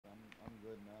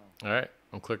All right,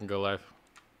 I'm clicking go live.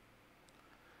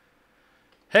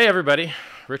 Hey everybody,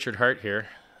 Richard Hart here.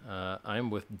 I'm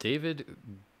with David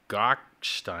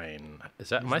Gokhshtein.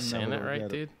 Am I saying that right,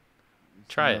 dude?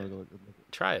 Try it.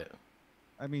 Try it.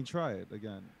 I mean, try it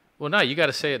again. Well, no, you got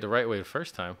to say it the right way the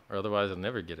first time, or otherwise I'll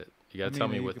never get it. You got to tell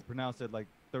me you what. can pronounce it like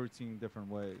 13 different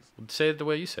ways. Say it the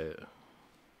way you say it.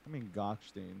 I mean,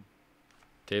 Gokhshtein.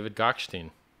 David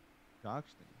Gokhshtein.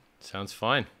 Gokhshtein. Sounds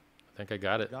fine. I think I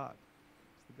got it. God.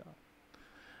 It's the God.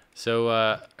 So,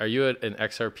 are you an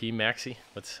XRP maxi?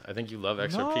 I think you love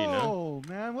XRP, no? No,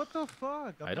 man, what the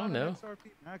fuck? I don't know.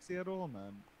 XRP maxi at all,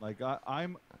 man. Like I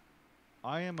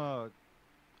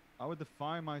would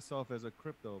define myself as a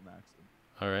crypto maxi.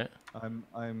 All right.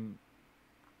 I'm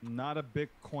not a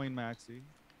Bitcoin maxi,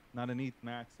 not an ETH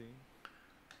maxi,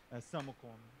 as some will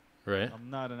call me. Right. I'm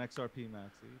not an XRP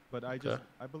maxi, but I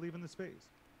believe in the space.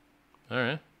 All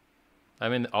right. I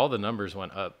mean, all the numbers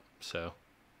went up, so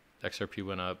XRP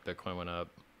went up, Bitcoin went up.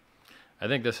 I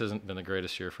think this hasn't been the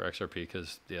greatest year for XRP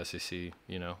because the SEC,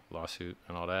 lawsuit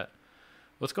and all that.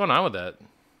 What's going on with that?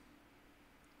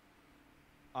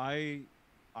 I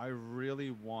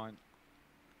really want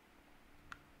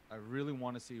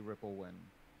to see Ripple win,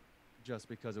 just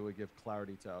because it would give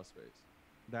clarity to our space.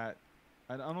 That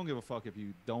I don't give a fuck if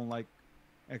you don't like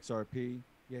XRP,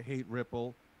 you hate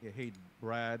Ripple, you hate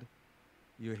Brad,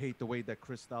 you hate the way that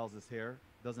Chris styles his hair.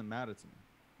 Doesn't matter to me.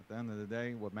 At the end of the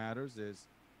day, what matters is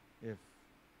if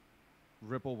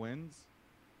Ripple wins,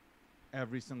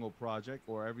 every single project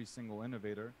or every single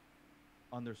innovator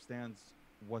understands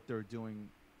what they're doing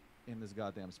in this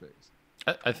goddamn space.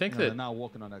 I think that they're not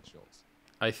walking on eggshells.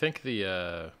 I think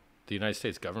the United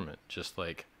States government just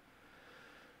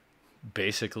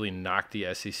basically knocked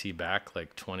the SEC back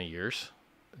like 20 years.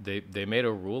 They made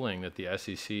a ruling that the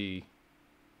SEC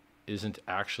isn't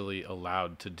actually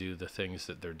allowed to do the things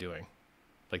that they're doing.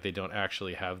 Like they don't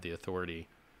actually have the authority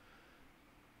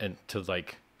and to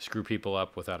screw people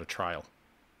up without a trial.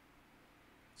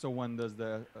 So when is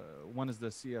the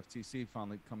CFTC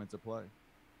finally come into play?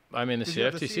 I mean, the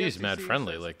CFTC is mad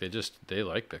friendly. They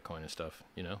like Bitcoin and stuff.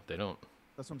 They don't.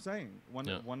 That's what I'm saying.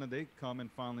 When do they come and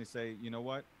finally say, you know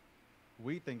what?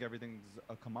 We think everything's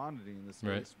a commodity in this space.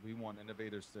 Right. We want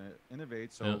innovators to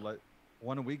innovate. So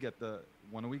when do we get to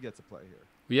play here?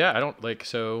 Yeah, I don't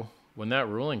so when that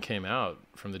ruling came out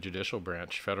from the judicial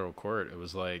branch, federal court, it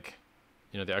was the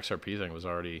XRP thing was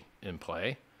already in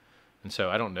play. And so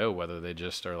I don't know whether they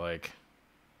just are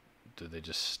did they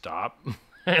just stop?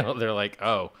 They're like,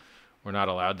 oh, we're not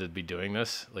allowed to be doing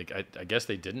this. I guess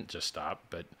they didn't just stop,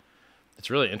 but it's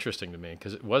really interesting to me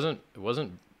because it wasn't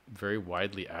very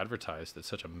widely advertised that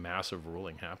such a massive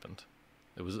ruling happened.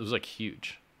 It was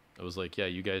huge. It was yeah,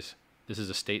 you guys, this is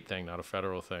a state thing, not a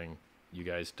federal thing. You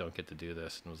guys don't get to do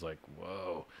this. And it was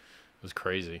whoa, it was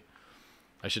crazy.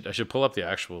 I should pull up the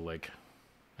actual I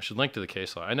should link to the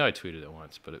case law. I know I tweeted it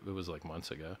once, but it was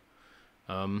months ago.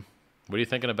 What are you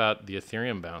thinking about the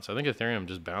Ethereum bounce? I think Ethereum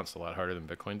just bounced a lot harder than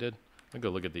Bitcoin did. I'm gonna go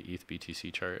look at the ETH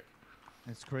BTC chart.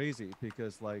 It's crazy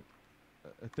because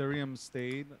Ethereum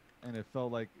stayed and it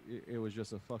felt like it was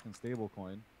just a fucking stable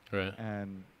coin. Right.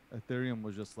 And Ethereum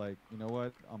was just like, you know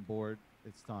what? I'm bored.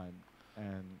 It's time.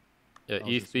 And yeah,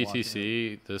 ETH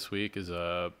BTC this week is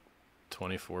up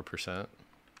 24%.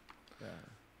 Yeah.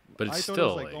 But it's still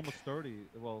still it was almost 30.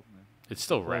 Well, it's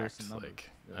still wrecked.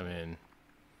 I mean,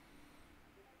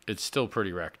 it's still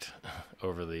pretty wrecked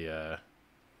over the.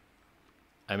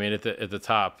 I mean, at the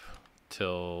top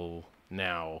till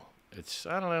now, it's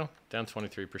I don't know, down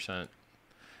 23%.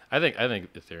 I think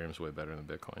Ethereum's way better than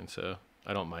Bitcoin, so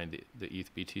I don't mind the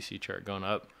ETH BTC chart going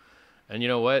up. And you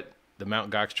know what? The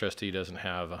Mt. Gox trustee doesn't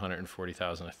have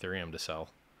 140,000 Ethereum to sell,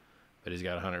 but he's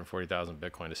got 140,000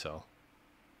 Bitcoin to sell.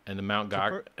 And the Mt.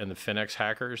 Gox and the Finex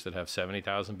hackers that have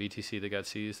 70,000 BTC that got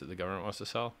seized that the government wants to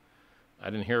sell,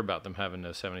 I didn't hear about them having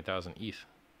no 70,000 ETH.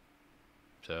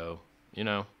 So,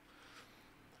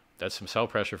 that's some sell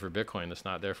pressure for Bitcoin that's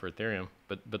not there for Ethereum.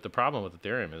 But the problem with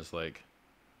Ethereum is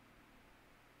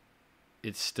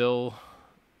it still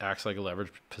acts like a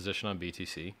leverage position on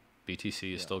BTC.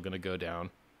 BTC is still going to go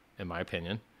down, in my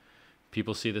opinion.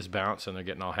 People see this bounce and they're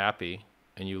getting all happy,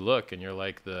 and you look and you're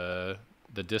like the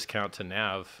discount to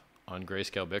NAV on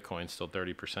Grayscale Bitcoin is still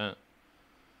 30%.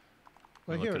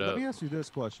 But here, let me ask you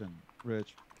this question,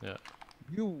 Rich. Yeah.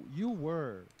 You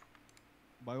were,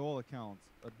 by all accounts,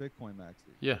 a Bitcoin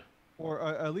maxi. Yeah. Or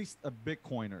at least a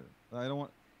Bitcoiner. I don't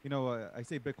want, I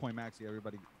say Bitcoin maxi,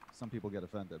 some people get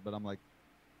offended, but I'm like,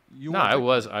 no, I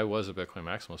was a Bitcoin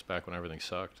maximalist back when everything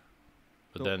sucked,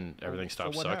 but then everything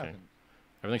stopped sucking. Happened?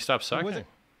 Everything stopped sucking.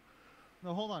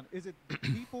 No, hold on. Is it the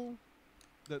people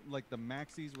the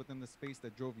maxis within the space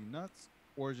that drove you nuts,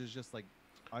 or is it just like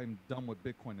I'm done with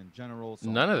Bitcoin in general? So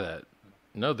None of that.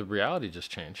 No, the reality just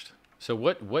changed. So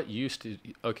what used to,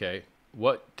 okay,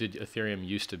 what did Ethereum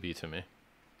used to be to me?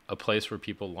 A place where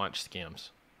people launched scams.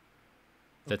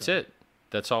 That's it.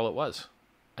 That's all it was.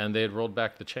 And they had rolled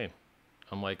back the chain.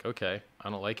 I'm like, okay, I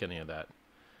don't like any of that.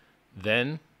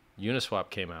 Then Uniswap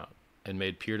came out and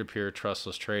made peer-to-peer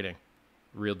trustless trading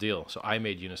real deal. So I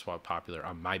made Uniswap popular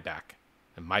on my back.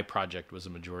 And my project was the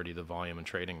majority of the volume and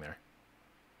trading there.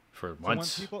 For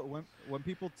months. When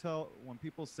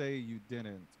people say you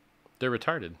didn't, they're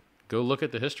retarded. Go look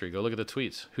at the history. Go look at the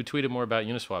tweets. Who tweeted more about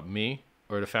Uniswap, me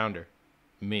or the founder?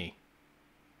 Me.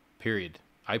 Period.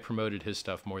 I promoted his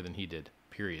stuff more than he did.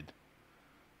 Period.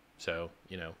 So,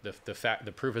 you know,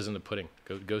 the proof is in the pudding.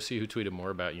 Go see who tweeted more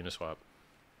about Uniswap.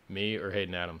 Me or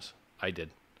Hayden Adams. I did.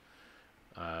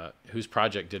 Whose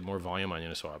project did more volume on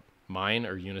Uniswap? Mine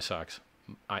or Unisocks?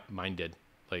 Mine did.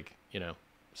 Like, you know,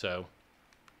 so.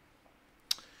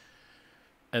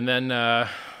 And then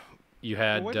you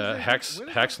had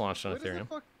HEX launched on Ethereum.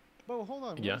 But hold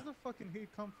on, where does the fucking hate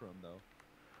come from, though?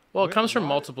 Well, it comes from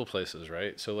multiple places,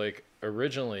 right? So, like,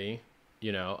 originally,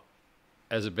 you know,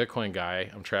 as a Bitcoin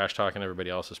guy, I'm trash talking everybody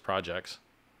else's projects.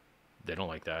 They don't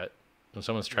like that. When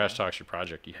someone's trash talks your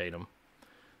project, you hate them.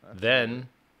 Then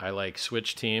I like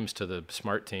switch teams to the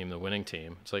smart team, the winning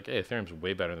team. It's like, hey, Ethereum's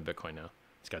way better than Bitcoin now.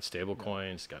 It's got stable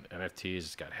coins, it's got NFTs,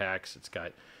 it's got HEX, it's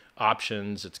got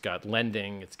options, it's got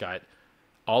lending, it's got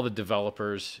all the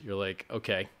developers. You're like,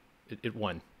 okay, it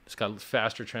won. It's got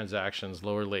faster transactions,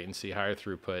 lower latency, higher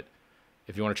throughput.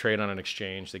 If you want to trade on an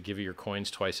exchange, they give you your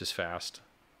coins twice as fast.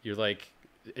 You're like,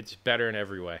 it's better in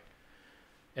every way.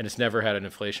 And it's never had an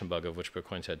inflation bug, of which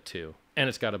Bitcoin's had 2. And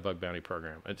it's got a bug bounty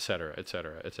program, et cetera, et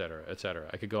cetera, et cetera, et cetera.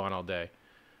 I could go on all day,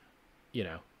 you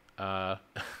know.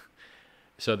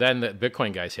 So then the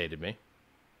Bitcoin guys hated me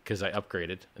because I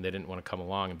upgraded and they didn't want to come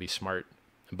along and be smart.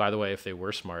 And by the way, if they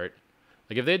were smart,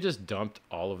 like if they had just dumped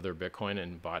all of their Bitcoin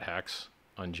and bought HEX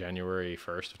on January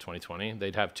 1st of 2020,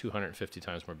 they'd have 250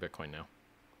 times more Bitcoin now.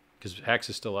 Because HEX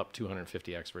is still up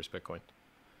 250x versus Bitcoin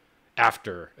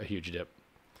after a huge dip.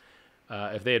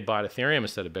 If they had bought Ethereum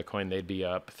instead of Bitcoin, they'd be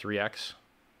up 3x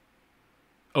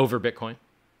over Bitcoin.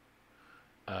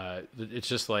 It's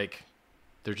just like,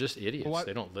 they're just idiots.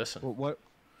 They don't listen. What?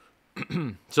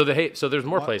 So the hate. So there's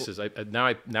more places.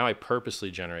 Now I purposely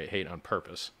generate hate on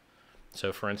purpose.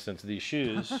 So for instance, these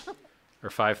shoes are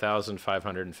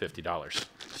 $5,550.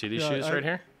 See these shoes right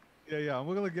here? Yeah.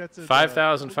 We're gonna get to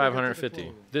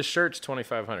 $5,550. This shirt's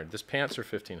 $2,500. This pants are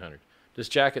 $1,500. This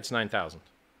jacket's $9,000.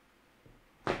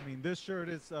 I mean, this shirt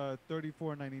is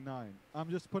 $34.99. I'm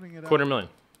just putting it $250,000.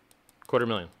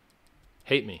 $250,000.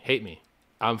 Hate me.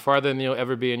 I'm farther than you'll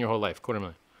ever be in your whole life.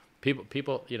 $250,000.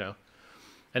 People, you know.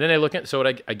 And then they look at, so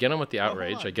I get them with the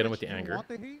outrage. I get them with the anger. Want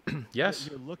the hate? Yes,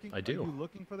 I do. Are you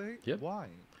looking for the hate? Yep. Why?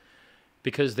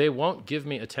 Because they won't give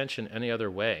me attention any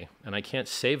other way, and I can't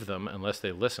save them unless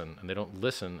they listen, and they don't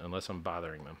listen unless I'm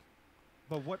bothering them.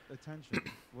 But what attention?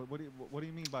 what do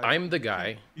you mean by? I'm the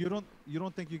guy. You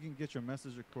don't think you can get your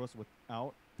message across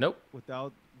without? Nope.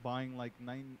 Without buying like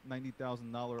 $90,000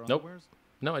 underwears? Nope.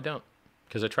 No, I don't,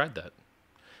 because I tried that.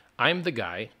 I'm the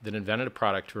guy that invented a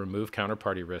product to remove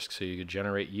counterparty risk so you could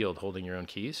generate yield holding your own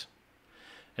keys.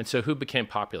 And so who became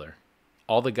popular?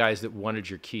 All the guys that wanted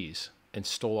your keys and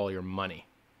stole all your money.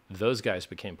 Those guys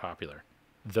became popular.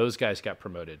 Those guys got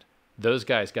promoted. Those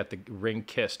guys got the ring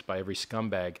kissed by every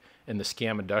scumbag in the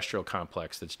scam industrial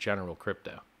complex that's general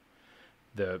crypto.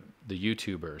 The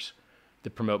YouTubers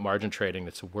that promote margin trading,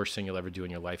 that's the worst thing you'll ever do in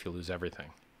your life. You'll lose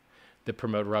everything. That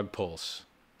promote rug pulls.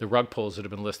 The rug pulls that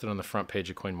have been listed on the front page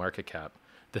of CoinMarketCap.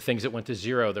 The things that went to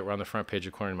zero that were on the front page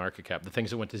of CoinMarketCap. The things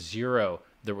that went to zero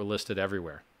that were listed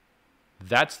everywhere.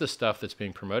 That's the stuff that's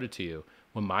being promoted to you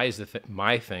when my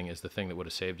thing is the thing that would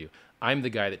have saved you. I'm the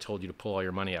guy that told you to pull all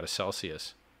your money out of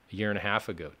Celsius a year and a half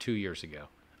ago, 2 years ago.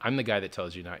 I'm the guy that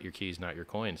tells you not your keys, not your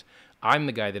coins. I'm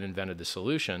the guy that invented the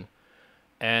solution,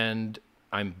 and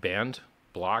I'm banned,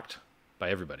 blocked by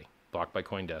everybody. Blocked by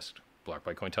CoinDesk, blocked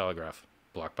by Cointelegraph,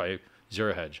 blocked by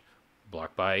Zero Hedge,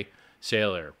 blocked by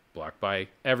Sailor, blocked by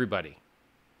everybody.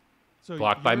 So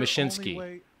blocked by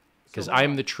MASHINSKY. Because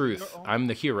I'm the truth. I'm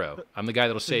the hero. I'm the guy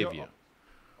that'll save you.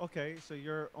 Okay, so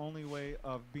your only way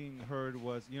of being heard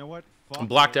was, you know what? I'm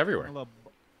blocked everywhere.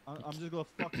 I'm just going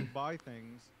to fucking buy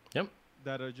things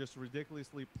that are just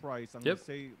ridiculously priced. I'm going to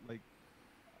say, like,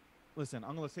 listen,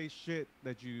 I'm going to say shit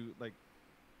that you, like,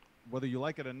 whether you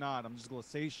like it or not, I'm just going to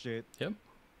say shit. Yep.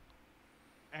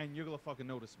 And you're going to fucking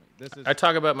notice me. I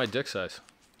talk about my dick size.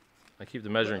 I keep the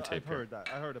measuring tape I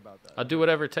heard about that. I'll do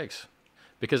whatever it takes.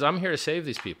 because I'm here to save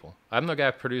these people. I'm the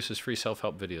guy who produces free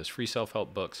self-help videos, free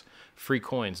self-help books, free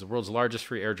coins, the world's largest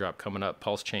free airdrop coming up,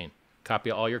 Pulse Chain. Copy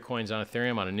all your coins on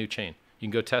Ethereum on a new chain. You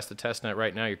can go test the testnet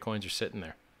right now. Your coins are sitting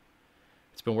there.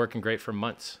 It's been working great for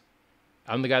months.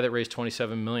 I'm the guy that raised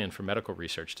 $27 million for medical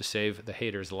research to save the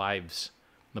haters' lives.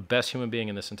 I'm the best human being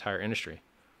in this entire industry.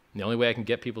 And the only way I can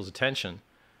get people's attention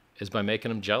is by making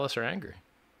them jealous or angry.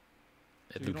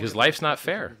 Because life's not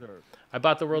fair. I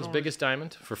bought the world's biggest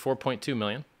diamond for $4.2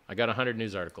 million. I got 100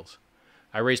 news articles.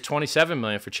 I raised $27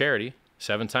 million for charity,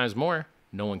 7 times more.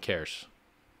 No one cares.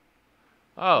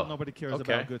 Oh, nobody cares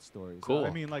about good stories. Cool. I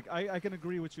mean, like, I can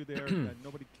agree with you there that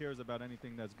nobody cares about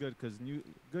anything that's good, because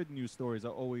good news stories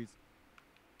are always,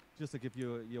 just like if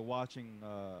you're watching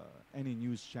any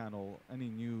news channel, any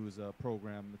news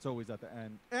program, it's always at the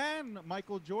end. And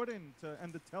Michael Jordan, to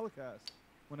end the telecast,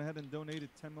 went ahead and donated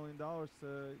 $10 million to,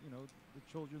 you know, the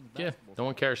children's basketball. No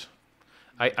one cares.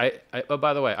 Oh,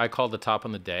 by the way, I called the top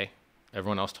on the day.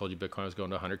 Everyone else told you Bitcoin was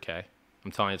going to 100K.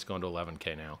 I'm telling you it's going to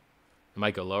 11K now. It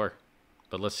might go lower,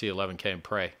 but let's see 11K and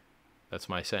pray. That's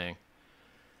my saying.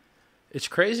 It's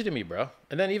crazy to me, bro.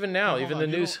 And then even now, even the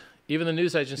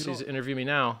news agencies interview me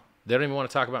now. They don't even want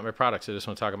to talk about my products. They just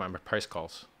want to talk about my price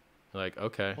calls. They're like,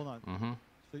 okay. Hold on.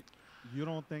 So you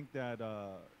don't think that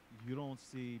you don't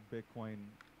see Bitcoin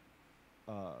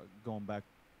going back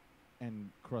and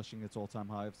crushing its all-time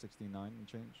high of 69 and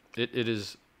change? It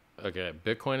is, okay,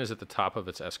 Bitcoin is at the top of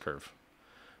its S-curve.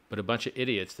 But a bunch of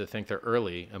idiots that think they're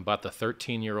early and bought the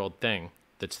 13-year-old thing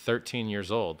that's 13 years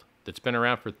old, that's been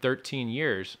around for 13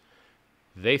 years,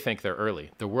 they think they're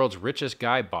early. The world's richest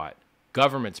guy bought.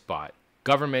 Governments bought.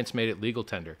 Governments made it legal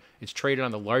tender. It's traded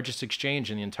on the largest exchange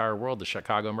in the entire world, the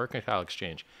Chicago Mercantile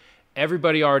Exchange.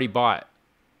 Everybody already bought,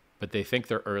 but they think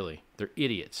they're early. They're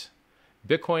idiots.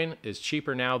 Bitcoin is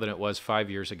cheaper now than it was 5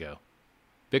 years ago.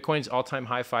 Bitcoin's all-time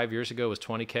high 5 years ago was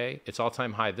 20K. Its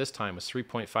all-time high this time was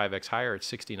 3.5x higher at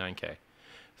 69K.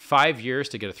 5 years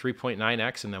to get a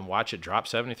 3.9x and then watch it drop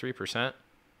 73%?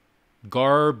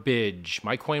 Garbage.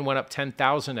 My coin went up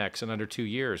 10,000x in under 2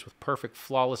 years with perfect,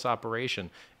 flawless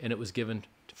operation, and it was given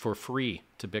for free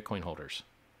to Bitcoin holders.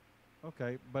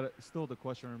 Okay, but still the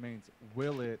question remains,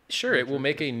 will it... Sure, it will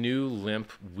make a new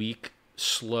limp, weak,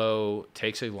 slow,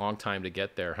 takes a long time to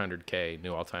get there, 100K,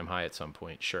 new all-time high at some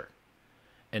point, sure.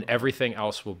 And everything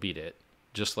else will beat it,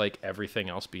 just like everything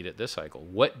else beat it this cycle.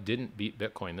 What didn't beat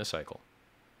Bitcoin this cycle?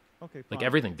 Okay, fine. Like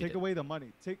everything beat it. Take away the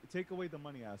money. Take away the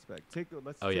money aspect. Throw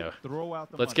out the money.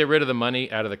 Let's get rid of the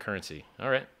money out of the currency. All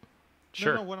right.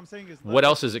 Sure. No, what I'm saying is... What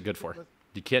else is it good for?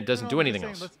 Doesn't do anything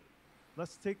else.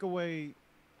 Let's take away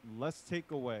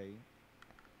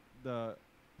the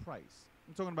price.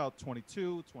 I'm talking about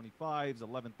 22, 25s,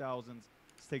 11,000s.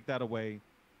 Let's take that away.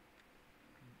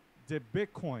 Did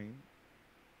Bitcoin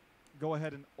go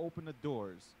ahead and open the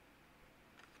doors?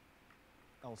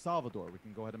 El Salvador, we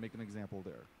can go ahead and make an example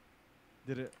there.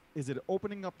 Is it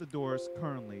opening up the doors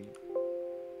currently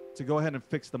to go ahead and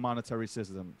fix the monetary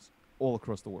systems all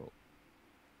across the world?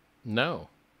 No.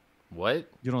 What?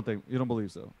 You don't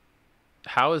believe so?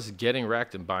 How is getting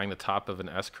wrecked and buying the top of an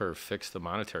S-curve fix the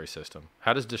monetary system?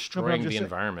 How does destroying the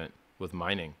environment with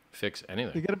mining fix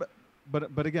anything?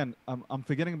 But again, I'm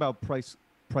forgetting about price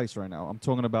right now. I'm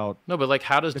talking about... No, but like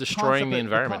how does destroying the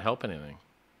environment help anything?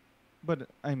 But,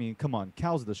 I mean, come on.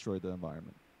 Cows destroy the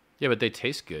environment. Yeah, but they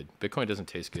taste good. Bitcoin doesn't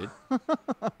taste good.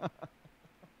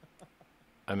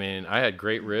 I mean, I had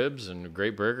great ribs and a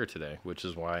great burger today, which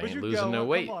is why I ain't losing no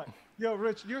weight. Yo,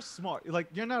 Rich, you're smart. Like,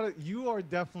 you are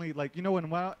definitely, like, you know,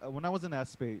 when I was in that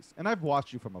space, and I've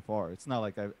watched you from afar. It's not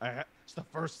like it's the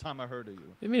first time I heard of you.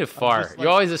 What do you mean afar? Like, you're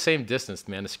always the same distance,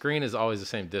 man. The screen is always the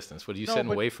same distance. What are you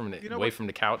sitting away from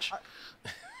the couch?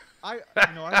 I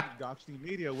have Gokhshtein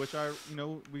Media, which I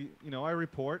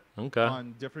report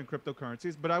on different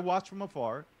cryptocurrencies, but I watch from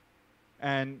afar,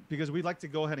 and because we like to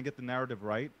go ahead and get the narrative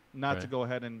right, not to go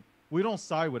ahead and we don't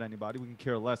side with anybody. We can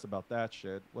care less about that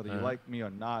shit, whether you like me or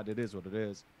not. It is what it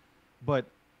is. But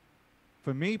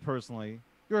for me personally,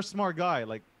 you're a smart guy,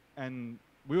 like, and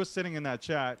we were sitting in that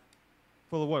chat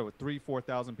full of what,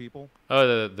 3,000-4,000 people?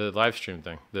 Oh, the live stream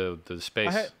thing, the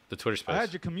space, the Twitter space. I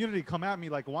had your community come at me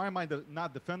like, why am I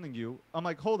not defending you? I'm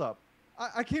like, hold up.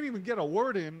 I can't even get a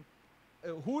word in.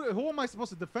 Who am I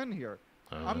supposed to defend here?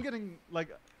 I'm getting like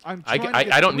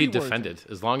I don't need defended.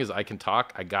 As long as I can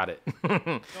talk, I got it.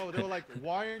 No, they were like,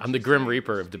 why aren't I'm the Grim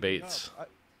Reaper of debates.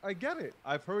 I get it.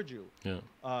 I've heard you.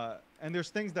 Yeah. And there's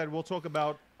things that we'll talk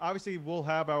about. Obviously, we'll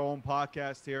have our own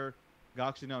podcast here,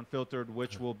 Gokhshtein Unfiltered,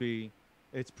 which will be,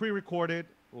 it's pre-recorded.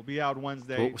 We'll be out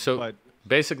Wednesday. So but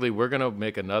basically, we're going to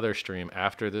make another stream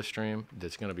after this stream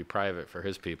that's going to be private for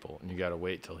his people. And you got to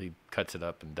wait till he cuts it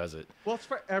up and does it. well, it's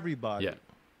for everybody.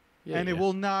 Yeah. And it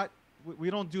will not, we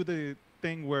don't do the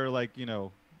thing where, like, you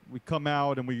know, we come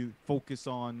out and we focus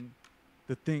on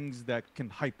the things that can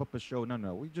hype up a show.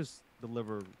 No. We just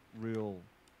deliver real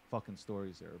fucking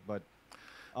stories here. But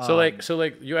so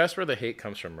like you asked where the hate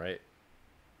comes from, right?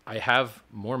 I have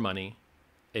more money,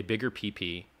 a bigger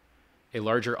PP, a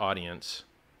larger audience.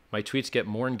 My tweets get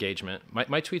more engagement.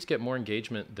 My tweets get more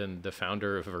engagement than the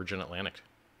founder of Virgin Atlantic.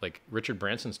 Like Richard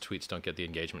Branson's tweets don't get the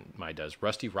engagement mine does.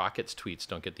 Rusty Rocket's tweets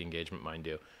don't get the engagement mine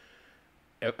do.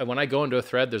 When I go into a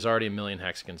thread, there's already 1 million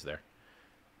hexagons there.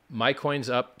 My coin's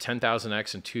up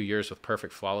 10,000x in 2 years with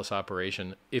perfect flawless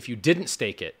operation. If you didn't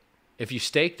stake it, if you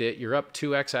staked it, you're up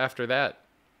 2x after that,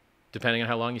 depending on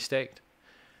how long you staked.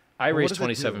 I raised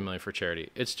 27 million for charity.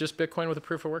 It's just Bitcoin with a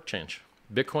proof of work change.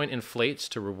 Bitcoin inflates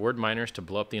to reward miners to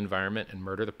blow up the environment and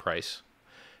murder the price.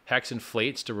 HEX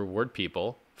inflates to reward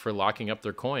people for locking up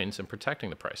their coins and protecting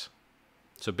the price.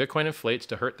 So Bitcoin inflates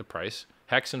to hurt the price.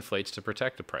 HEX inflates to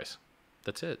protect the price.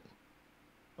 That's it.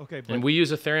 Okay. And we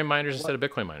use Ethereum miners instead of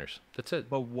Bitcoin miners. That's it.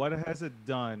 But what has it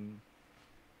done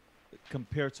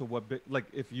compared to what, like,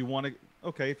 if you want to,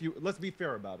 okay, let's be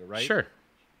fair about it, right? Sure.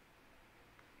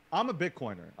 I'm a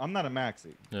Bitcoiner. I'm not a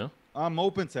maxi. Yeah. I'm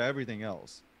open to everything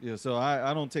else. Yeah. So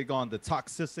I don't take on the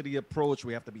toxicity approach.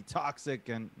 We have to be toxic,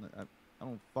 and I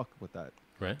don't fuck with that.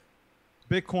 Right.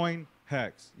 Bitcoin,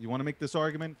 HEX. You want to make this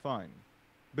argument? Fine.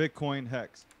 Bitcoin,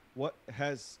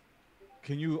 HEX.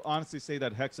 Can you honestly say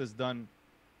that HEX has done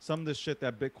some of the shit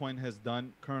that Bitcoin has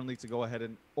done currently to go ahead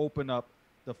and open up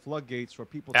the floodgates for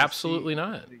people? Absolutely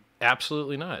not.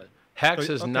 Absolutely not. HEX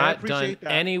has not done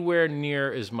anywhere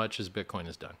near as much as Bitcoin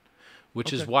has done,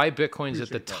 which is why Bitcoin's at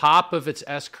the top of its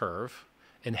S curve,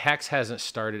 and HEX hasn't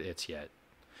started its yet.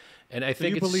 And I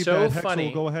think it's so funny.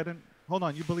 Will go ahead and hold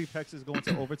on. You believe HEX is going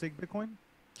to overtake Bitcoin?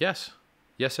 Yes.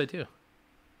 Yes, I do.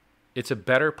 It's a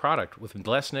better product with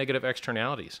less negative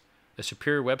externalities, a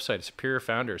superior website, a superior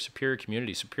founder, a superior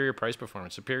community, superior price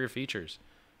performance, superior features,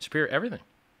 superior everything.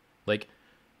 Like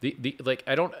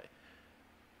I don't.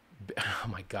 Oh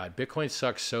my God, Bitcoin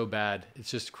sucks so bad. It's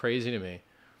just crazy to me.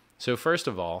 So first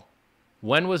of all,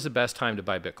 when was the best time to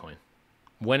buy Bitcoin?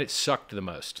 When it sucked the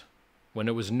most, when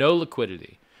there was no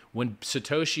liquidity, when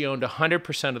Satoshi owned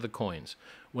 100% of the coins,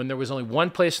 when there was only one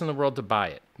place in the world to buy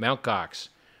it, Mt. Gox.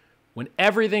 When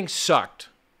everything sucked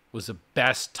was the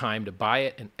best time to buy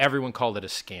it, and everyone called it a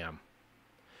scam.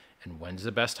 And when's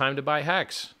the best time to buy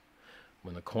HEX?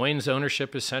 When the coin's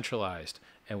ownership is centralized,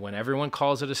 and when everyone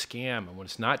calls it a scam, and when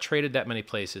it's not traded that many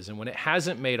places, and when it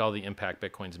hasn't made all the impact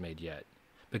Bitcoin's made yet.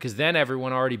 Because then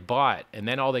everyone already bought, and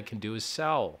then all they can do is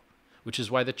sell, which is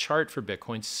why the chart for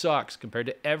Bitcoin sucks compared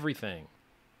to everything.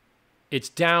 It's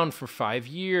down for 5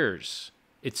 years.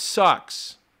 It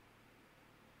sucks.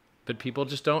 But people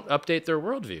just don't update their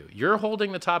worldview. You're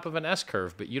holding the top of an S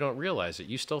curve, but you don't realize it.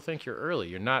 You still think you're early.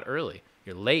 You're not early.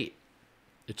 You're late.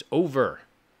 It's over.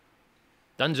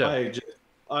 Dunzo.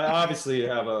 I obviously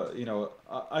have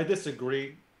I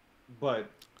disagree, but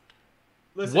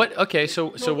listen. What? Okay, so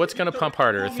what's going to pump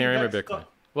harder, Ethereum or Bitcoin?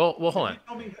 Well, hold on.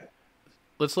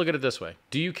 Let's look at it this way.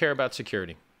 Do you care about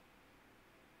security?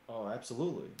 Oh,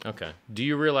 absolutely. Okay. Do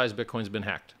you realize Bitcoin's been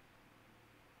hacked?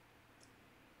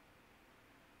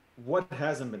 What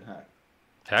hasn't been hacked?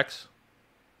 HEX?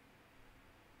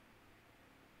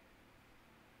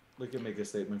 We can make a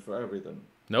statement for everything.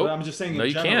 Nope. But I'm just saying. No,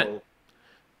 you can't.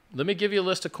 Let me give you a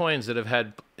list of coins that have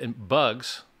had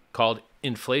bugs called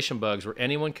inflation bugs, where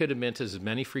anyone could mint as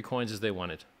many free coins as they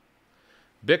wanted.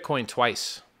 Bitcoin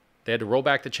twice. They had to roll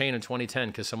back the chain in 2010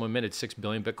 because someone minted 6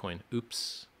 billion Bitcoin.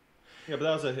 Oops. Yeah, but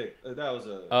that was a hit. That was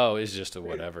a. Oh, it's just a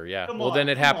whatever. Yeah. Well, then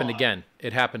it happened again.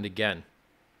 It happened again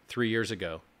 3 years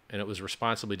ago, and it was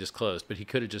responsibly disclosed. But he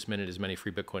could have just minted as many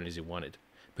free Bitcoin as he wanted,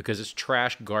 because it's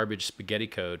trash, garbage, spaghetti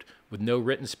code with no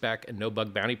written spec and no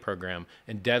bug bounty program,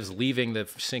 and devs leaving the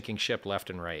sinking ship left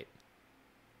and right.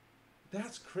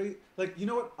 That's crazy. Like, you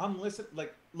know what? I'm listening.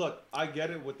 Like, look, I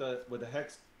get it with the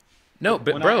HEX. No,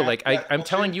 but bro, like I'm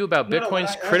telling you about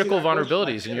Bitcoin's critical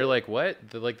vulnerabilities, and you're like, what?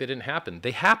 Like they didn't happen. They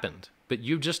happened, but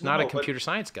you're just not a computer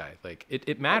science guy. Like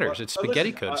it matters. It's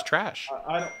spaghetti code. It's trash.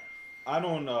 I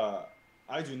do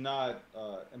not.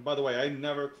 And by the way, I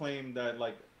never claimed that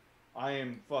like I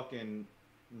am fucking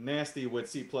nasty with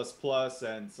C++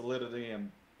 and Solidity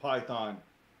and Python.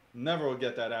 Never will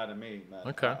get that out of me, man.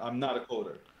 Okay. I'm not a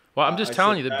coder. Well, I'm just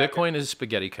telling you that Bitcoin is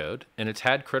spaghetti code, and it's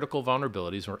had critical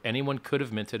vulnerabilities where anyone could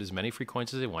have minted as many free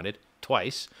coins as they wanted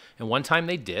twice, and one time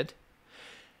they did.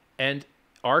 And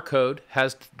our code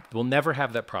will never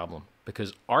have that problem.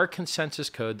 because our consensus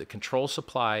code that controls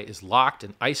supply is locked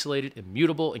and isolated,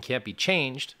 immutable, and can't be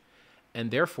changed,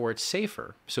 and therefore it's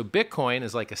safer. So Bitcoin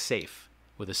is like a safe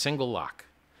with a single lock.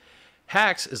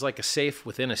 HEX is like a safe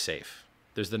within a safe.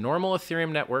 There's the normal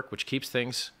Ethereum network, which keeps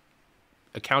things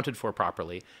accounted for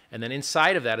properly, and then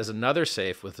inside of that is another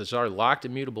safe with this our locked,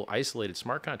 immutable, isolated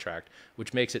smart contract,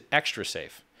 which makes it extra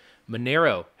safe.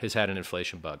 Monero has had an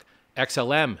inflation bug.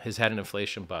 XLM has had an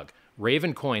inflation bug.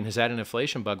 Ravencoin has had an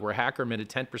inflation bug where a hacker minted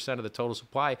 10% of the total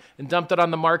supply and dumped it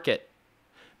on the market.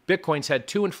 Bitcoin's had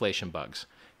 2 inflation bugs.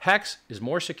 HEX is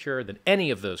more secure than any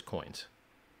of those coins.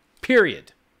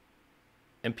 Period.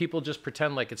 And people just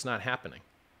pretend like it's not happening.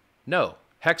 No,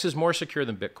 HEX is more secure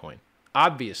than Bitcoin.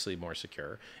 Obviously more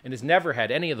secure, and has never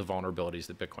had any of the vulnerabilities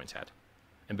that Bitcoin's had.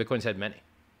 And Bitcoin's had many.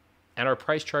 And our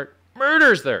price chart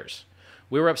murders theirs.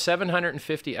 We were up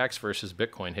 750x versus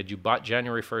Bitcoin had you bought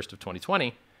January 1st of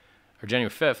 2020, or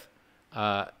January 5th,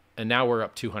 and now we're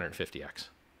up 250x.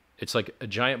 It's like a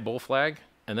giant bull flag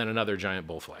and then another giant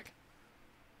bull flag.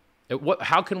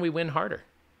 How can we win harder?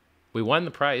 We won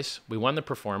the price, we won the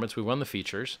performance, we won the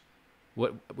features,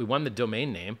 we won the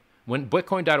domain name. When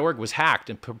Bitcoin.org was hacked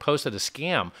and posted a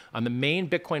scam on the main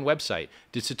Bitcoin website,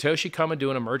 did Satoshi come and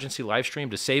do an emergency live stream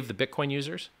to save the Bitcoin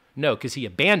users? No, because he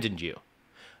abandoned you.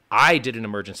 I did an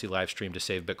emergency live stream to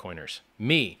save Bitcoiners.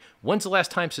 Me. When's the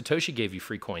last time Satoshi gave you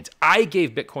free coins? I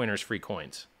gave Bitcoiners free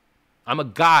coins. I'm a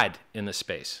god in this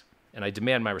space, and I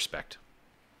demand my respect.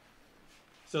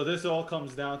 So this all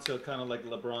comes down to kind of like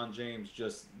LeBron James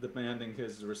just demanding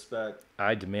his respect.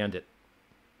 I demand it.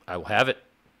 I will have it.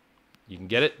 You can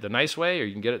get it the nice way, or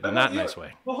you can get it the not nice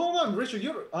way. Well, hold on, Richard.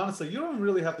 Honestly, you don't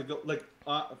really have to go like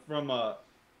from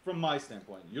my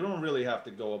standpoint. You don't really have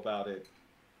to go about it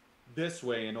this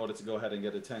way in order to go ahead and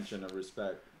get attention and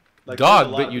respect. Like,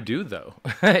 dog, but you do though.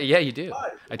 Yeah, you do.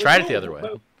 I tried it the other way.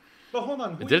 But hold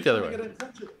on, I did it the other way.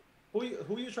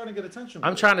 Who are you trying to get attention with?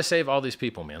 I'm trying to save all these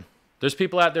people, man. There's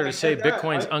people out there to say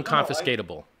Bitcoin's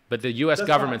unconfiscatable, but the U.S.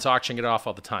 government's auctioning it off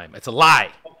all the time. It's a lie.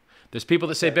 There's people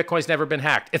that say Bitcoin's never been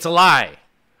hacked. It's a lie.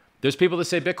 There's people that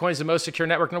say Bitcoin's the most secure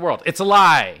network in the world. It's a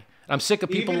lie. I'm sick of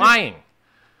people lying.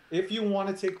 If you want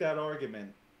to take that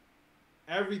argument,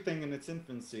 everything in its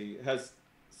infancy has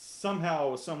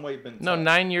somehow, some way been touched. No,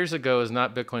 9 years ago is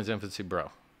not Bitcoin's infancy,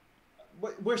 bro.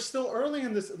 We're still early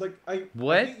in this. Like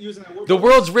what? I hate using that word, the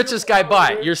world's richest guy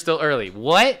bought. You're still early.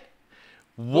 What?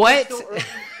 What?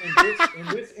 In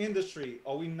this industry,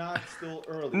 are we not still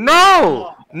early?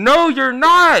 No, no, you're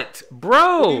not,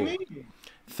 bro. What do you mean?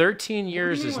 13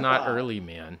 years is not early,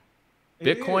 man.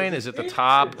 Bitcoin is at the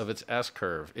top of its S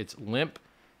curve. It's limp,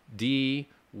 D,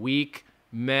 weak,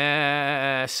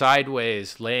 meh,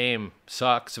 sideways, lame,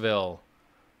 sucksville.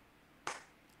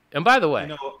 And by the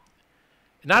way,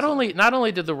 not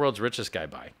only did the world's richest guy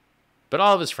buy, but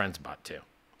all of his friends bought too.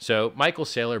 So Michael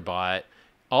Saylor bought.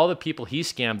 All the people he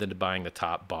scammed into buying the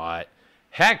top bought.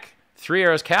 Heck, Three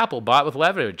Arrows Capital bought with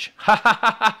leverage.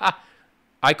 I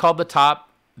called the top.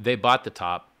 They bought the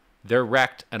top. They're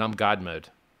wrecked, and I'm God mode.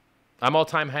 I'm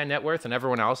all-time high net worth, and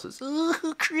everyone else is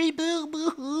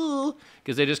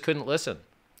because they just couldn't listen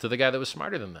to the guy that was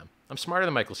smarter than them. I'm smarter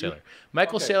than Michael Saylor.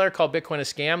 Michael Saylor called Bitcoin a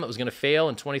scam that was going to fail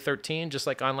in 2013, just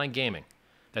like online gaming.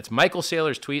 That's Michael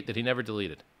Saylor's tweet that he never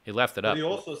deleted. He left it up.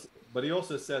 But he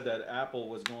also said that Apple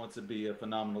was going to be a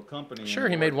phenomenal company. Sure,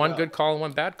 he made one good call and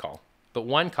one bad call. But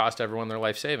one cost everyone their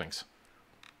life savings.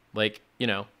 Like, you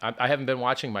know, I haven't been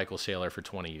watching Michael Saylor for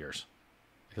 20 years.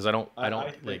 Because I don't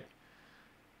like...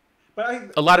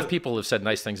 But a lot of people have said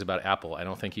nice things about Apple. I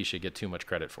don't think he should get too much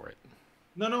credit for it.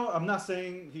 No, I'm not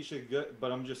saying he should get,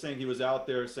 but I'm just saying he was out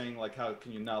there saying, like, how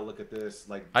can you not look at this?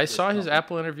 Like, I saw his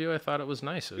Apple interview. I thought it was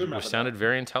nice. It sounded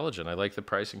very intelligent. I like the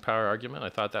pricing power argument. I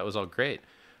thought that was all great.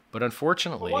 But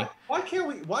unfortunately... Why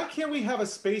can't we have a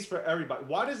space for everybody?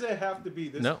 Why does it have to be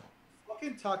this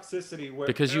fucking toxicity? Where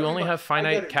because you only have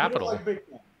finite capital.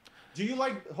 Do you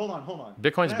like... Hold on.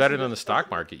 Bitcoin's better than the stock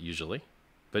market usually.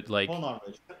 But like... Hold on,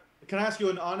 Rich. Can I ask you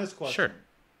an honest question? Sure.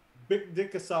 Big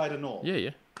dick aside and all.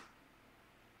 Yeah.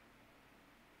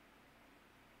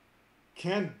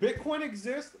 Can Bitcoin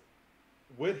exist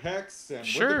with HEX and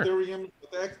with Ethereum?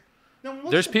 With X?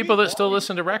 There's people that still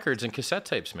listen to records and cassette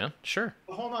tapes, man. Sure.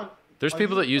 But hold on. There's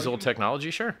people that use old technology,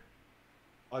 sure.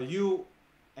 Are you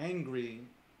angry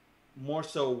more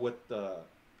so with the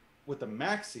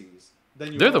maxis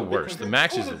than you? They're the worst. The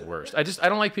maxis are the worst. I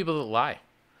don't like people that lie.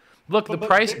 Look, the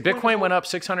price Bitcoin went up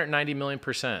 690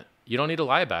 million%. You don't need to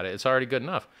lie about it. It's already good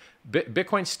enough.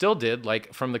 Bitcoin still did,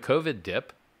 like, from the COVID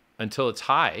dip until its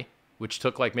high, which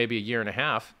took like maybe a year and a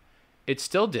half. It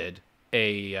still did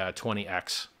a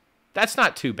 20x. That's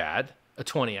not too bad. a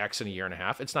 20x in a year and a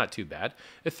half. It's not too bad.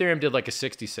 Ethereum did like a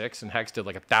 66 and HEX did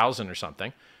like 1,000 or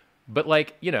something. But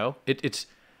like, you know, it's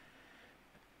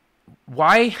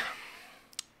why?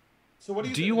 So what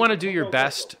do you want to do your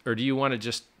best or do you want to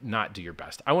just not do your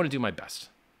best? I want to do my best.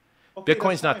 Okay,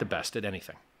 Bitcoin's not the best at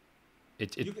anything.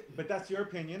 But that's your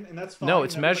opinion, and that's fine. No,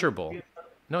 it's measurable.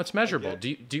 No, it's measurable. Do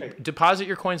you deposit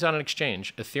your coins on an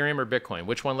exchange, Ethereum or Bitcoin?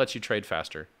 Which one lets you trade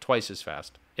faster? Twice as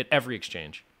fast at every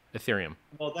exchange. Ethereum.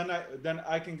 Well, then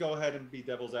I can go ahead and be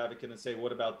devil's advocate and say,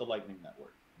 what about the Lightning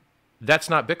Network? That's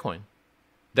not Bitcoin.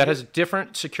 That has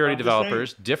different security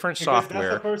developers, different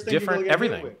software, different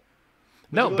everything.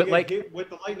 No, but like hit with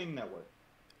the Lightning Network.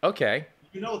 Okay.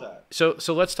 You know that. So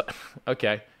let's talk.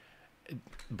 Okay.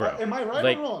 Bro, am I right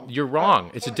like, or wrong? You're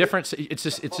wrong. It's a different. It's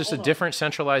just a different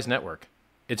centralized network.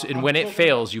 And when it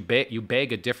fails, you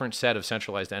beg a different set of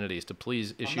centralized entities to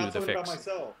please issue the fix. I'm not talking about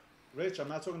myself, Rich. I'm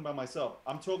not talking about myself.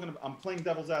 I'm playing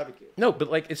devil's advocate. No,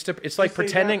 but like it's like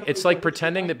pretending. It's like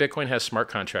pretending that Bitcoin has smart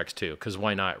contracts too. Because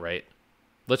why not, right?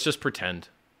 Let's just pretend.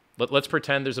 Let's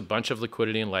pretend there's a bunch of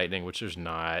liquidity in Lightning, which there's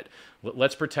not.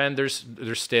 Let's pretend there's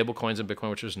stable coins in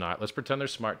Bitcoin, which there's not. Let's pretend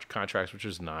there's smart contracts, which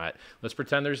there's not. Let's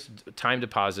pretend there's time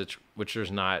deposits, which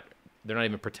there's not. They're not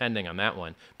even pretending on that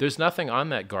one. There's nothing on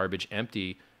that garbage,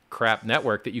 empty crap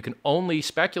network that you can only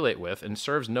speculate with and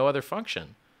serves no other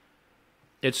function.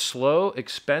 It's slow,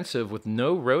 expensive, with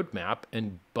no roadmap,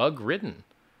 and bug-ridden.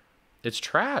 It's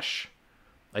trash.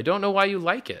 I don't know why you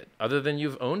like it, other than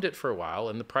you've owned it for a while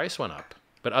and the price went up.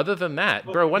 But other than that,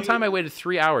 bro, one time I waited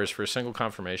 3 hours for a single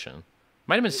confirmation.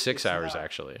 Might have been 6 hours,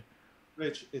 actually.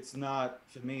 Rich, it's not,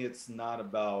 for me, it's not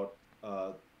about,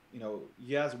 you know,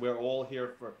 yes, we're all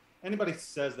here for, anybody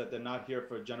says that they're not here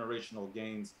for generational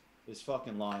gains is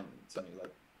fucking lying to me,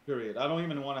 like, period. I don't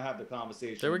even want to have the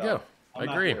conversation. There we go. I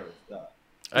agree.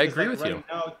 I agree with you.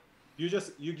 Now,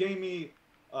 you gave me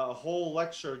a whole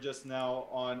lecture just now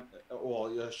on, well,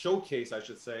 a showcase, I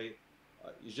should say.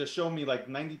 You just showed me like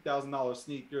 $90,000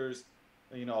 sneakers,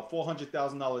 you know, a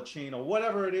 $400,000 chain or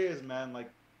whatever it is, man. Like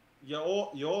you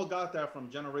all got that from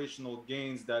generational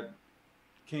gains that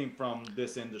came from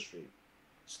this industry,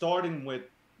 starting with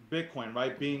Bitcoin,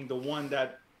 right? Being the one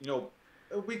that, you know,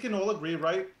 we can all agree,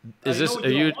 right? Is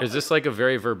this like a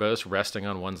very verbose resting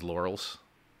on one's laurels?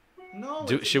 No.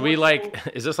 Should we like,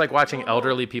 is this like watching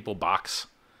elderly people box?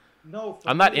 No.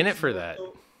 I'm not in it for that.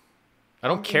 I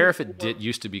don't care if it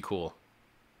used to be cool.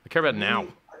 I care about now.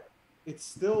 It's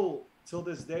still, till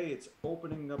this day, it's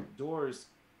opening up doors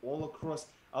all across.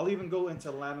 I'll even go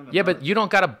into Latin America. Yeah, but you don't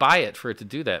got to buy it for it to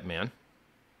do that, man.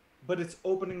 But it's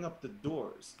opening up the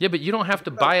doors. Yeah, but you don't have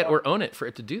to buy it or own it for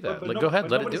it to do that. Like, go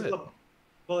ahead, let it do it.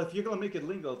 Well, if you're going to make it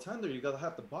legal tender, you got to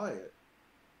have to buy it.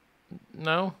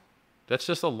 No. That's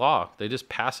just a law. They just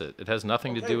pass it. It has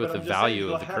nothing to do with the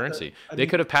value of the currency. They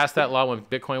could have passed that law when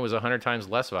Bitcoin was 100 times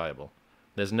less valuable.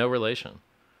 There's no relation.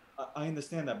 I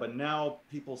understand that, but now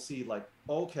people see like,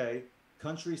 okay,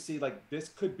 countries see like this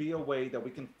could be a way that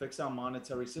we can fix our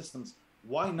monetary systems.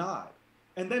 Why not?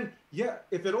 And then, yeah,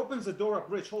 if it opens the door up,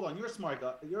 Rich, hold on, you're a smart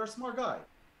guy. You're a smart guy.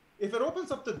 If it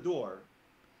opens up the door,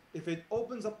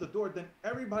 then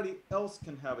everybody else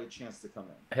can have a chance to come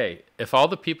in. Hey, if all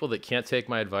the people that can't take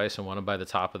my advice and want to buy the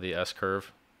top of the S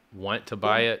curve want to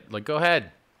buy it, like, go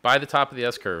ahead. Buy the top of the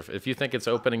S curve. If you think it's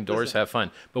opening doors, have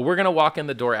fun. But we're going to walk in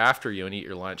the door after you and eat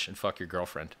your lunch and fuck your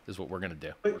girlfriend is what we're going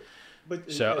to do.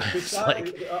 But so it's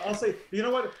like, I'll say, you know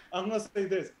what? I'm going to say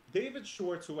this. David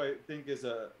Schwartz, who I think is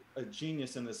a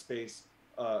genius in this space,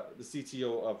 the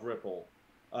CTO of Ripple,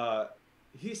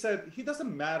 he said, he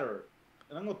doesn't matter.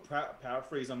 And I'm going to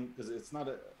paraphrase him because it's not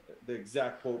the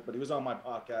exact quote, but he was on my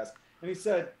podcast. And he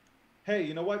said, hey,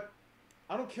 you know what?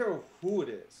 I don't care who it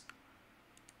is.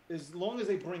 As long as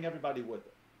they bring everybody with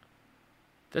it.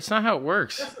 That's not how it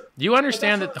works. You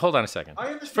understand that? Hold on a second.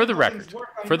 For the record,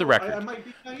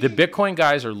 the Bitcoin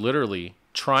guys are literally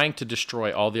trying to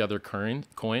destroy all the other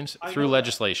coins through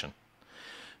legislation.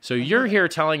 So you're here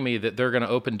telling me that they're going to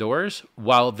open doors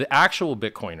while the actual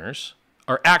Bitcoiners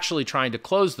are actually trying to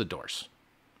close the doors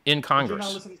in Congress. You're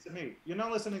not listening to me. You're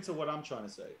not listening to what I'm trying to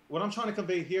say. What I'm trying to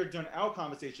convey here during our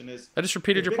conversation is... I just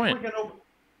repeated your point.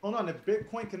 Hold on. If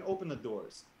Bitcoin can open the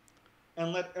doors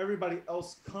and let everybody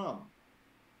else come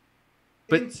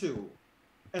into...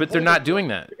 But they're not doing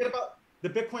that. Forget about the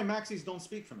Bitcoin maxis don't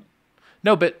speak for me.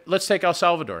 No, but let's take El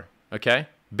Salvador, okay?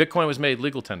 Bitcoin was made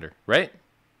legal tender, right?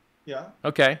 Yeah.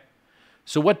 Okay.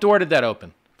 So what door did that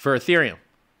open for Ethereum?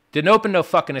 Didn't open no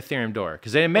fucking Ethereum door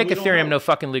because they didn't make Ethereum no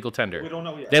fucking legal tender. We don't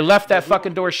know yet. They left that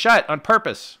fucking door shut on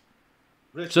purpose.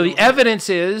 Rich, so the evidence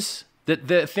is The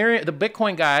Ethereum, the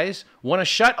Bitcoin guys want to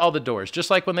shut all the doors, just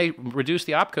like when they reduced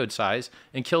the opcode size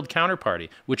and killed Counterparty,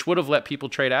 which would have let people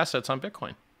trade assets on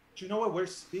Bitcoin. But you know what? We're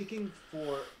speaking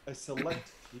for a select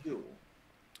few.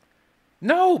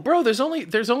 No, bro, there's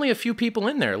only a few people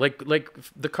in there. Like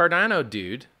the Cardano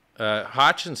dude,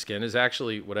 Hodgkinskin is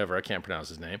actually whatever, I can't pronounce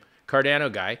his name.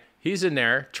 Cardano guy, he's in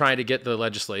there trying to get the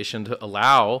legislation to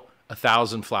allow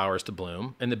 1,000 flowers to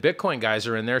bloom, and the Bitcoin guys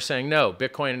are in there saying no,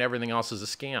 Bitcoin and everything else is a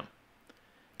scam.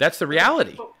 That's the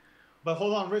reality. But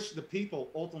hold on, Rich. The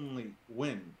people ultimately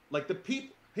win. Like the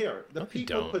people here, the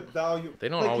people put value. They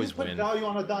don't always win. You put value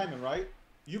on a diamond, right?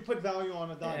 You put value on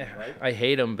a diamond, right? I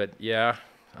hate them, but yeah,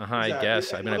 exactly. I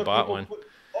guess. I mean, I bought one.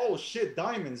 Oh shit,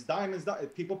 diamonds.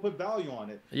 People put value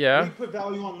on it. Yeah. We put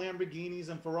value on Lamborghinis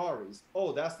and Ferraris.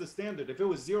 Oh, that's the standard. If it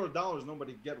was $0,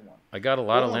 nobody'd get one. I got a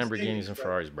lot of Lamborghinis and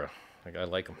Ferraris, bro. Like, I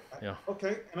like them. Yeah.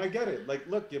 Okay, and I get it. Like,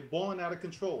 look, you're balling out of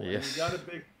control. Yes. And you got a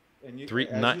big. And you,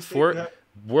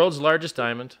 world's largest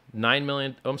diamond, $9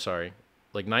 million. Oh, I'm sorry,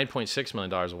 like $9.6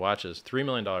 million of watches, $3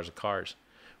 million of cars,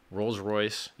 Rolls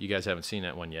Royce. You guys haven't seen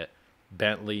that one yet.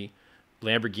 Bentley,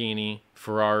 Lamborghini,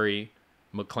 Ferrari,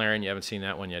 McLaren. You haven't seen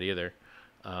that one yet either.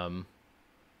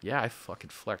 Yeah, I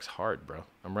fucking flex hard, bro.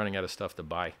 I'm running out of stuff to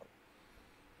buy.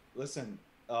 Listen,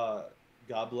 God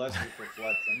bless you for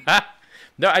flexing.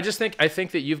 No, I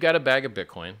think that you've got a bag of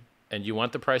Bitcoin. And you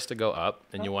want the price to go up,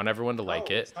 and you want everyone to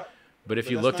like it. But if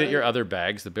you looked at your other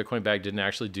bags, the Bitcoin bag didn't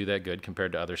actually do that good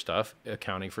compared to other stuff,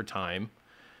 accounting for time.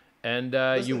 And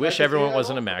you wish everyone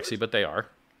wasn't a maxi, but they are.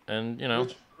 And, you know.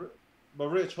 But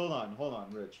Rich, hold on,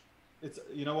 Rich. It's,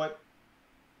 you know what?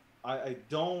 I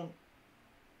don't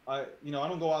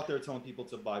go out there telling people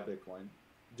to buy Bitcoin.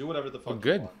 Do whatever the fuck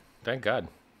you want. Thank God.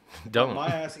 Don't. My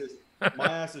ass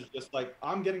is just like,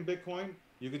 I'm getting Bitcoin.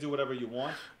 You can do whatever you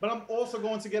want, but I'm also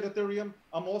going to get Ethereum.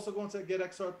 I'm also going to get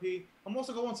XRP. I'm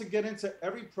also going to get into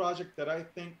every project that I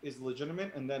think is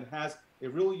legitimate and then has a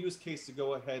real use case to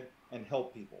go ahead and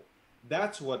help people.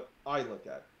 That's what I look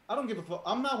at. I don't give a fuck.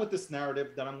 I'm not with this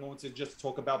narrative that I'm going to just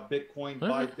talk about Bitcoin,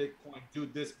 buy Bitcoin, do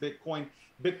this Bitcoin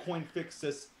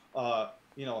fixes,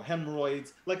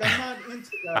 hemorrhoids. Like, I'm not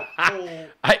into that whole.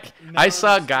 I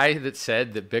saw a guy that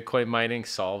said that Bitcoin mining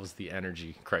solves the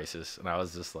energy crisis, and I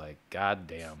was just like, God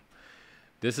damn,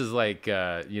 this is like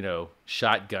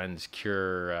shotguns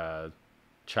cure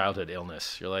childhood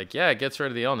illness. You're like, yeah, it gets rid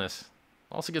of the illness,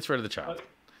 also gets rid of the child.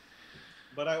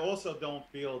 But I also don't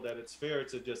feel that it's fair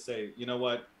to just say, you know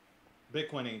what,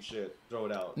 Bitcoin ain't shit, throw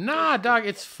it out. Nah, dog,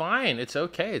 it's fine, it's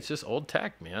okay, it's just old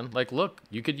tech, man. Like, look,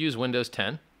 you could use Windows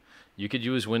 10. You could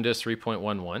use Windows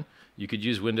 3.11. You could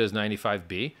use Windows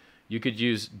 95B. You could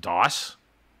use DOS.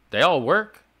 They all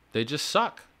work. They just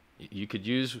suck. You could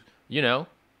use,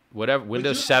 whatever,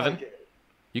 Windows 7.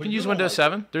 You can use Windows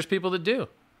 7. There's people that do.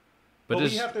 But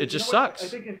it just sucks. I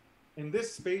think in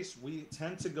this space, we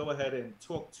tend to go ahead and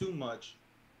talk too much.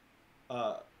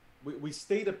 We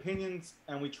state opinions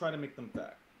and we try to make them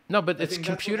fact. No, but it's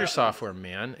computer software,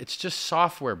 man. It's just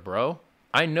software, bro.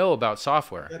 I know about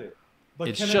software. I get it. But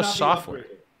it's just software.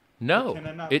 No, can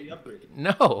it not be upgraded?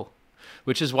 No,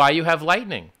 which is why you have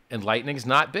Lightning, and Lightning's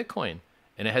not Bitcoin,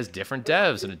 and it has different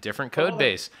devs and a different code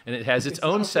base, and it has its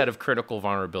own set of critical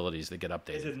vulnerabilities that get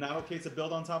updated. Is it not okay to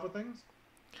build on top of things?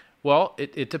 Well,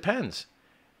 it depends.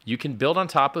 You can build on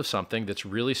top of something that's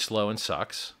really slow and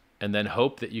sucks, and then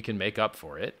hope that you can make up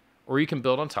for it, or you can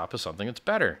build on top of something that's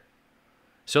better.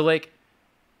 So, like,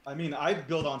 I mean, I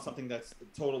build on something that's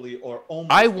totally or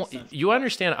almost. You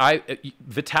understand?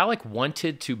 Vitalik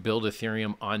wanted to build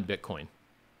Ethereum on Bitcoin.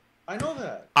 I know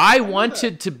that. I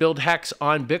wanted to build HEX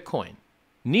on Bitcoin.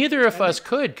 Neither of us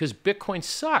could because Bitcoin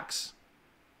sucks.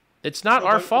 It's not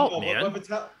our fault, man.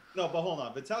 But hold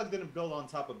on. Vitalik didn't build on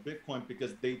top of Bitcoin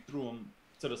because they threw him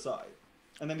to the side,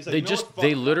 and then he's like,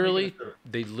 they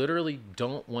literally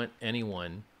don't want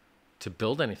anyone to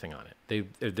build anything on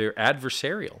it. They're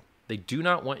adversarial. They do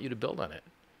not want you to build on it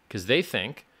because they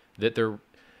think that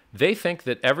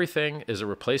everything is a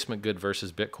replacement good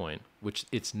versus Bitcoin, which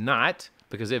it's not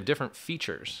because they have different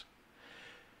features.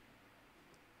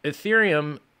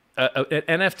 Ethereum, an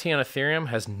NFT on Ethereum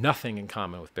has nothing in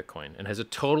common with Bitcoin and has a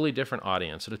totally different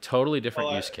audience and a totally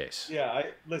different use case. Yeah,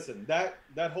 listen, that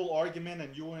whole argument,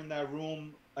 and you were in that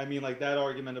room. I mean, like that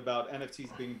argument about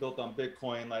NFTs being built on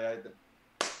Bitcoin.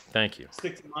 Thank you.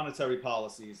 Stick to monetary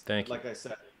policies. Thank you. Like I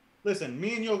said. Listen,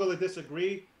 me and you are going to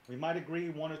disagree. We might agree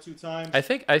one or two times. I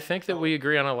think that we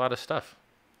agree on a lot of stuff.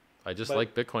 I just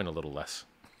like Bitcoin a little less.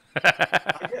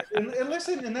 and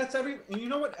listen, and that's and you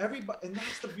know what? Everybody, and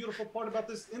that's the beautiful part about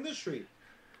this industry.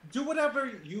 do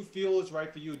whatever you feel is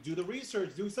right for you. Do the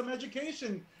research. Do some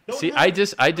education. Don't See,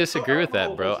 have I disagree with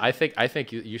that, bro. bullshit. I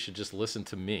think you should just listen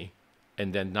to me,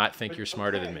 and then not think But, you're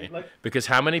smarter than okay, me. like, Because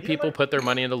how many yeah, people like, put their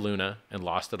money into Luna and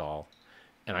lost it all,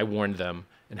 and I warned them.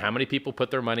 And how many people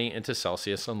put their money into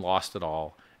Celsius and lost it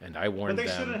all, and I but warned they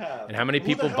them. shouldn't have. And how many Who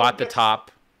people hell bought the gets-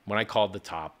 top when I called the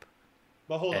top?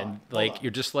 But hold And on. like hold on.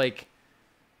 you're just like,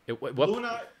 what?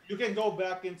 Luna, you can go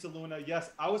back into Luna.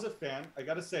 Yes, I was a fan. I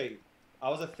gotta say, I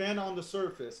was a fan on the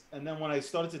surface, and then when I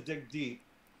started to dig deep,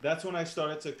 that's when I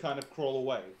started to kind of crawl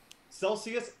away.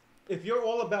 Celsius, if you're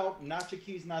all about not your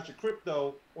keys, not your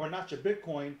crypto, or not your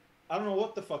Bitcoin, I don't know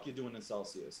what the fuck you're doing in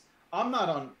Celsius. I'm not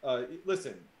on.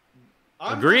 Listen,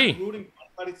 I'm Agree. not rooting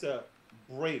for anybody to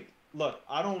break. Look,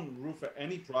 I don't root for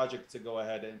any project to go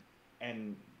ahead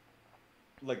and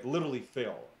like literally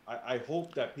fail. I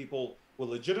hope that people with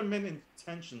legitimate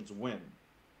intentions win.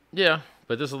 Yeah,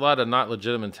 but there's a lot of not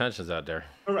legitimate intentions out there.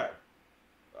 Correct.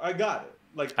 I got it.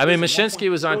 Like, I mean, listen, Mashinsky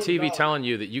was on TV $1.4 telling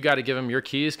you that you got to give him your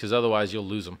keys because otherwise you'll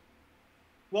lose them.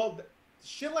 Well,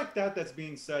 shit like that that's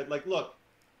being said. Like, look,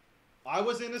 I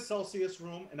was in a Celsius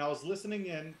room and I was listening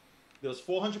in. There was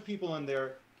 400 people in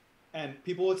there, and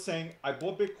people were saying, "I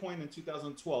bought Bitcoin in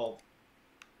 2012.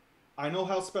 I know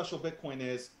how special Bitcoin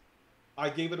is. I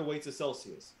gave it away to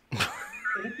Celsius."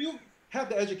 And if you have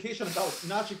the education about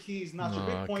not your keys, not your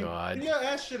Bitcoin, God. then your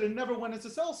ass should have never went into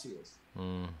Celsius.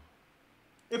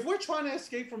 If we're trying to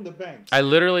escape from the banks, I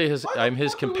literally Why the I'm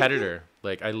his fuck do we competitor.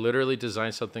 Like I literally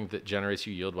designed something that generates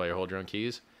you yield while you hold your own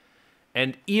keys.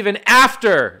 And even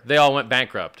after they all went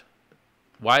bankrupt,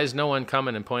 why is no one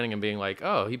coming and pointing and being like,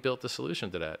 "Oh, he built the solution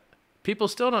to that"? People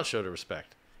still don't show the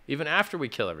respect, even after we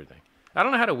kill everything. I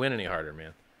don't know how to win any harder,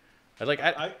 man.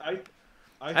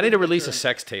 I need to release a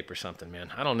sex tape or something,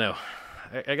 man. I don't know.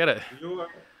 I gotta.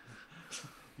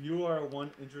 You are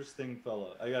one interesting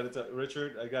fella. I gotta tell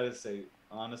Richard. I gotta say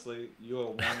honestly, you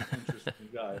are one interesting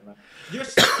guy, man. You're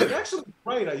actually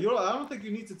right. I don't think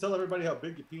you need to tell everybody how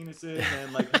big your penis is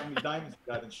and like how many diamonds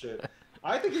you got and shit.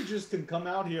 I think you just can come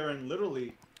out here and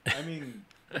literally, I mean,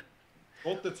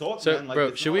 talk the talk, So, man. Like,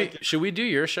 bro, should we do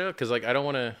your show? Because like I don't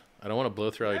want to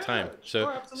blow through all your time.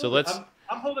 Sure, So let's.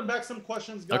 I'm holding back some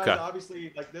questions, guys. Okay.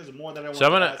 Obviously, like there's more that I want. So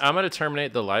to ask. I'm gonna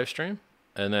terminate the live stream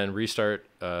and then restart.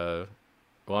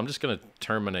 Well, I'm just gonna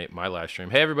terminate my live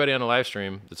stream. Hey, everybody on the live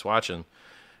stream that's watching,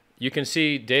 you can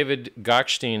see David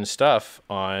Gokhshtein stuff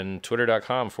on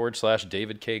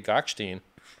twitter.com/David K. Gokhshtein.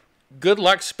 Good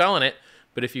luck spelling it,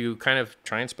 but if you kind of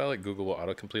try and spell it, Google will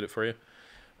autocomplete it for you.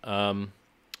 And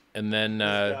then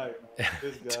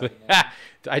This guy, man.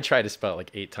 I tried to spell it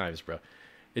like 8 times, bro.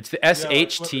 It's the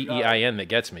SHTEIN that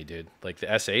gets me, dude. Like the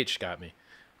SH got me.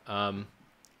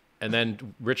 And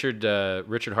then Richard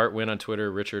Hart win on Twitter,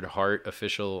 Richard Hart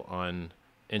official on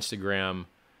Instagram,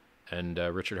 and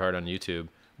Richard Hart on YouTube.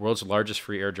 World's largest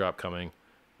free airdrop coming.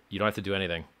 You don't have to do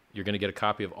anything. You're going to get a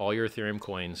copy of all your Ethereum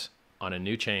coins on a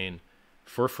new chain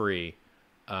for free.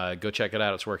 Go check it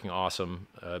out. It's working awesome.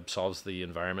 Solves the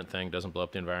environment thing, doesn't blow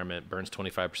up the environment, burns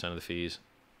 25% of the fees,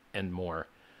 and more.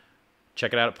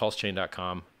 Check it out at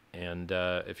pulsechain.com. And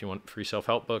if you want free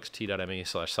self-help books,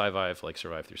 t.me/scivive, like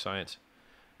Survive Through Science.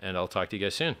 And I'll talk to you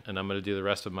guys soon. And I'm going to do the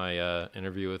rest of my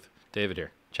interview with David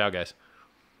here. Ciao, guys.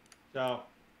 Ciao.